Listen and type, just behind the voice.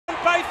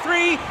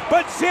Derby,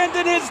 but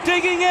Zandon is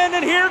digging in,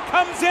 and here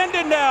comes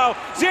Zandon now.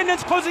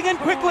 Zandon's closing in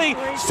quickly.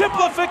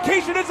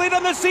 Simplification is late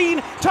on the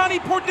scene. Tawny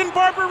Porton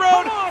Barber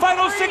Road,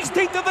 final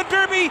 16th of the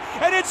Derby,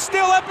 and it's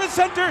still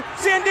epicenter.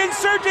 Zandon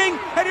surging,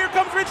 and here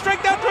comes Rich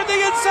Strike down toward the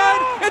inside.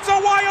 It's a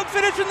wild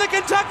finish in the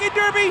Kentucky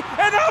Derby,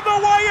 and on the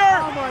wire,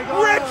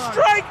 Rich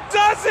Strike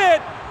does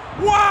it!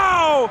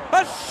 Wow!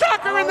 A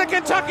shocker in the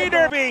Kentucky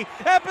Derby.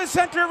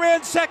 Epicenter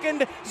ran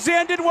second.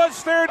 Zandon was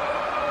third.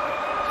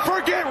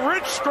 Forget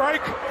Rich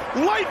Strike,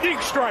 Lightning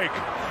Strike.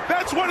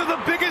 That's one of the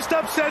biggest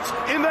upsets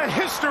in the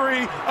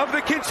history of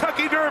the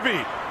Kentucky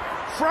Derby.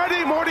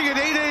 Friday morning at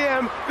 8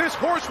 a.m., this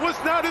horse was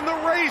not in the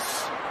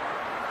race.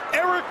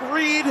 Eric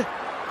Reed,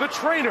 the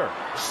trainer,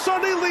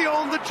 Sonny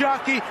Leon, the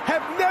jockey,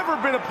 have never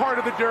been a part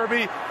of the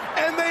Derby,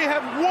 and they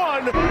have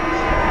won.